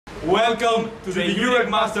Welcome to the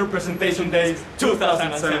EUREC Master Presentation Days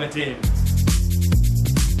 2017.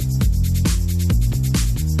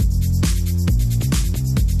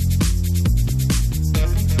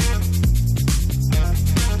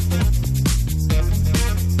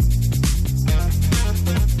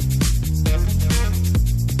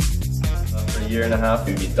 Year and a half,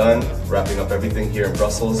 we'll be done wrapping up everything here in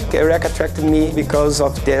Brussels. EUREC attracted me because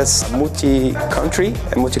of this multi-country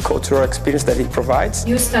and multicultural experience that it provides.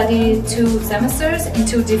 You studied 2 semesters in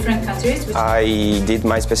 2 different countries. I did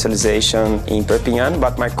my specialization in Perpignan,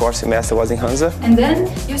 but my core semester was in Hansa. And then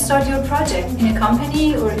you start your project in a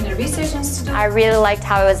company or in a research institute. I really liked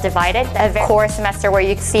how it was divided. A core semester where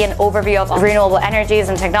you see an overview of renewable energies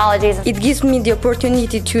and technologies. It gives me the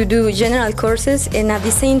opportunity to do general courses and at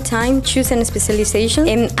the same time choose a specialization,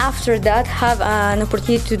 and after that have an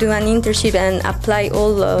opportunity to do an internship and apply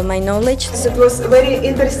all my knowledge. It was a very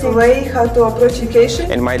interesting way how to approach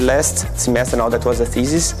education. In my last semester, now that was a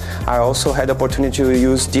thesis, I also had the opportunity to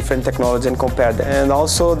use different technologies and compare them. And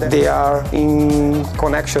also they are in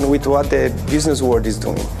connection with what the business world is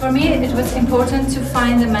doing. For me, it was important to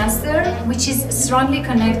find a master which is strongly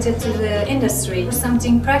connected to the industry,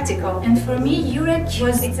 something practical. And for me, EUREC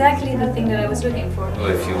was exactly the thing that I was looking for. Well,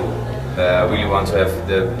 if you really want to have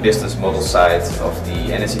the business model side of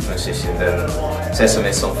the energy transition, then Steffen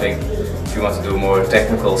is something. If you want to do more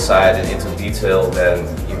technical side and into detail, then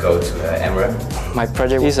you go to EMRE. My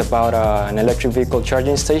project is about an electric vehicle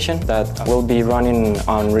charging station that will be running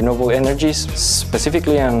on renewable energies,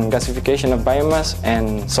 specifically on gasification of biomass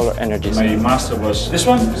and solar energies. My master was this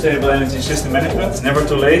one, Sustainable Energy System Management. It's never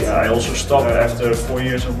too late. I also stopped after 4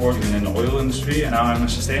 years of working in the oil industry, and now I'm a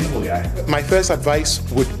sustainable guy. My first advice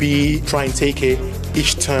would be try and take it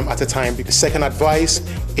each term at a time. The second advice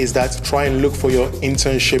is that try and look for your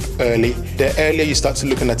internship early. The earlier you start to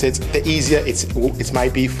looking at it, the easier it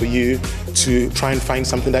might be for you to try and find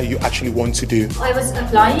something that you actually want to do. I was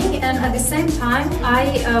applying, and at the same time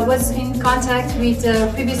I was in contact with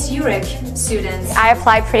previous EUREC students. I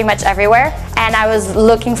applied pretty much everywhere, and I was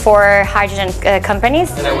looking for hydrogen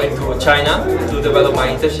companies. And I went to China to develop my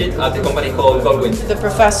internship at a company called Walvius. The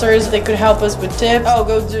professors, they could help us with tips. Oh,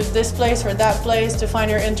 go to this place or that place to find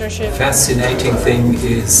your internship. Fascinating thing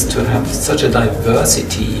is to have such a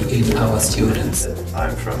diversity in our students.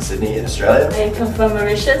 I'm from Sydney in Australia. I come from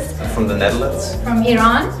Mauritius. I'm from the Netherlands. From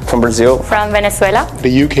Iran. From Brazil. From Venezuela.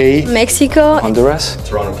 The UK. Mexico. Honduras.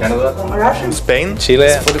 Toronto, Canada. Russia. Spain.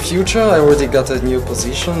 Chile. For the future, I already got a new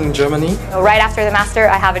position in Germany. Right after the master,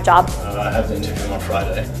 I have a job. I have the interview on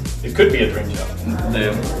Friday. It could be a dream job.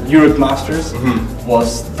 The EUREC Masters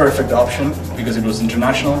was the perfect option because it was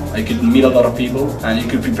international. I could meet a lot of people and it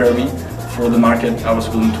could prepare me for the market I was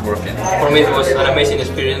willing to work in. For me, it was an amazing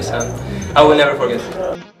experience, and I will never forget.